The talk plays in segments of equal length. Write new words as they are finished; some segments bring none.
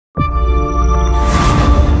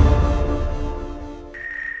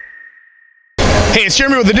Hey, it's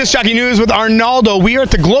Jeremy with the Disc Jockey News with Arnaldo. We are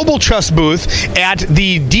at the Global Truss booth at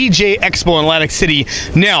the DJ Expo in Atlantic City.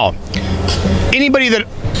 Now, anybody that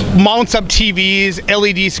mounts up TVs,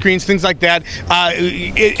 LED screens, things like that,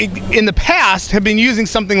 in the past have been using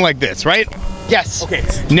something like this, right? Yes. Okay.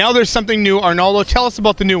 Now there's something new. Arnaldo, tell us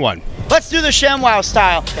about the new one. Let's do the ShamWow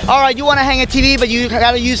style. All right, you want to hang a TV, but you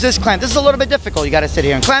got to use this clamp. This is a little bit difficult. You got to sit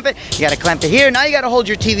here and clamp it. You got to clamp it here. Now you got to hold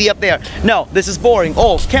your TV up there. No, this is boring.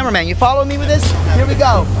 Oh, cameraman, you follow me with this? Here we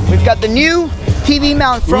go. We've got the new TV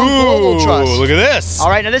mount from Global Truss. Look at this. All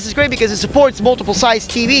right, now this is great because it supports multiple size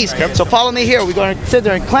TVs. Yep. So follow me here. We're going to sit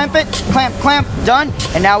there and clamp it, clamp, clamp, done.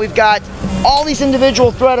 And now we've got all these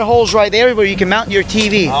individual threaded holes right there where you can mount your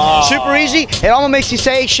TV. Oh. Super easy. It almost makes you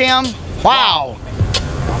say, Sham, wow.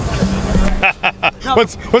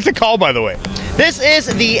 What's it called, by the way? This is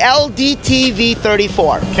the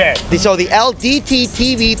LDTV34. Okay. So the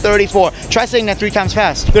LDTTV34. Try saying that 3 times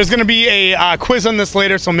fast. There's going to be a quiz on this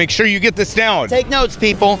later, so make sure you get this down. Take notes,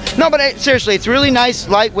 people. No, but seriously, it's really nice,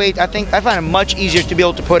 lightweight. I find it much easier to be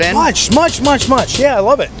able to put in. Much. Yeah, I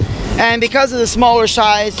love it. And because of the smaller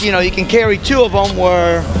size, you know, you can carry 2 of them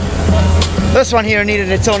where this one here needed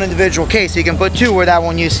its own individual case. So you can put 2 where that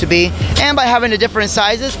one used to be. And by having the different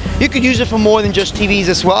sizes, you could use it for more than just TVs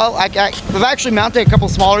as well. I've actually mounted a couple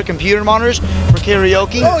smaller computer monitors for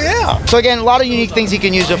karaoke. Oh, yeah. So again, a lot of unique things you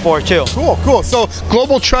can use it for too. Cool. So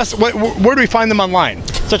Global Truss, where do we find them online?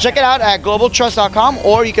 So check it out at globaltruss.com,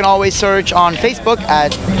 or you can always search on Facebook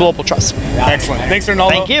at Global Truss. Excellent. Thanks,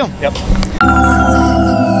 Arnaldo. Thank you. Yep.